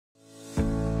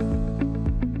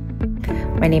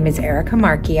My name is Erica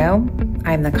Marchio.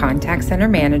 I'm the Contact Center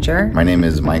Manager. My name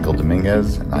is Michael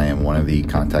Dominguez, and I am one of the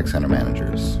Contact Center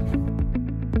Managers.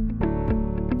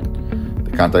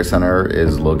 The Contact Center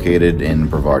is located in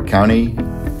Brevard County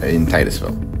in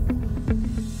Titusville.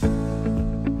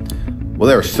 Well,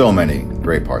 there are so many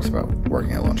great parts about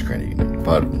working at Launch Credit Union,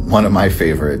 but one of my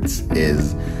favorites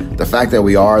is the fact that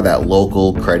we are that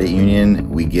local credit union.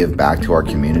 We give back to our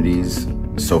communities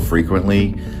so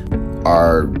frequently.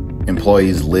 Our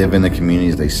employees live in the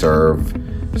communities they serve,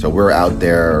 so we're out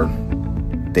there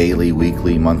daily,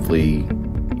 weekly, monthly,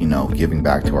 giving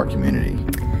back to our community.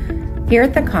 Here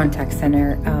at the Contact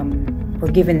Center,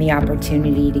 we're given the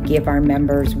opportunity to give our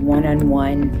members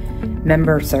one-on-one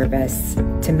member service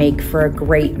to make for a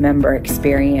great member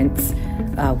experience.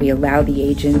 We allow the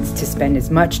agents to spend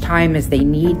as much time as they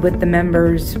need with the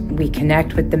members. We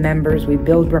connect with the members. We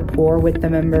build rapport with the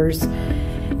members.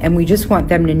 And we just want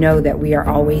them to know that we are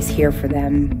always here for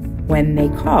them when they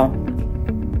call.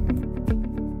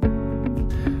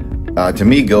 To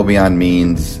me, Go Beyond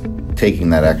means taking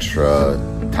that extra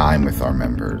time with our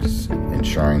members,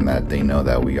 ensuring that they know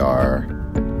that we are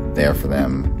there for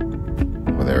them,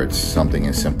 whether it's something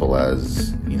as simple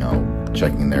as,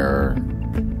 checking their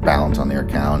balance on their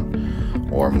account,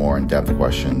 or more in-depth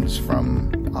questions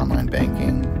from online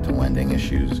banking to lending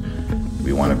issues.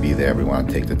 We want to be there. We want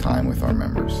to take the time with our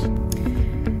members.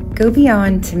 Go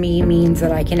Beyond to me means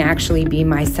that I can actually be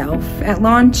myself at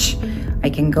Launch. I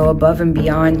can go above and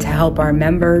beyond to help our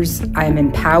members. I'm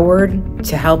empowered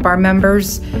to help our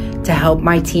members, to help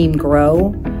my team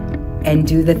grow and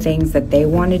do the things that they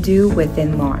want to do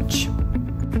within Launch.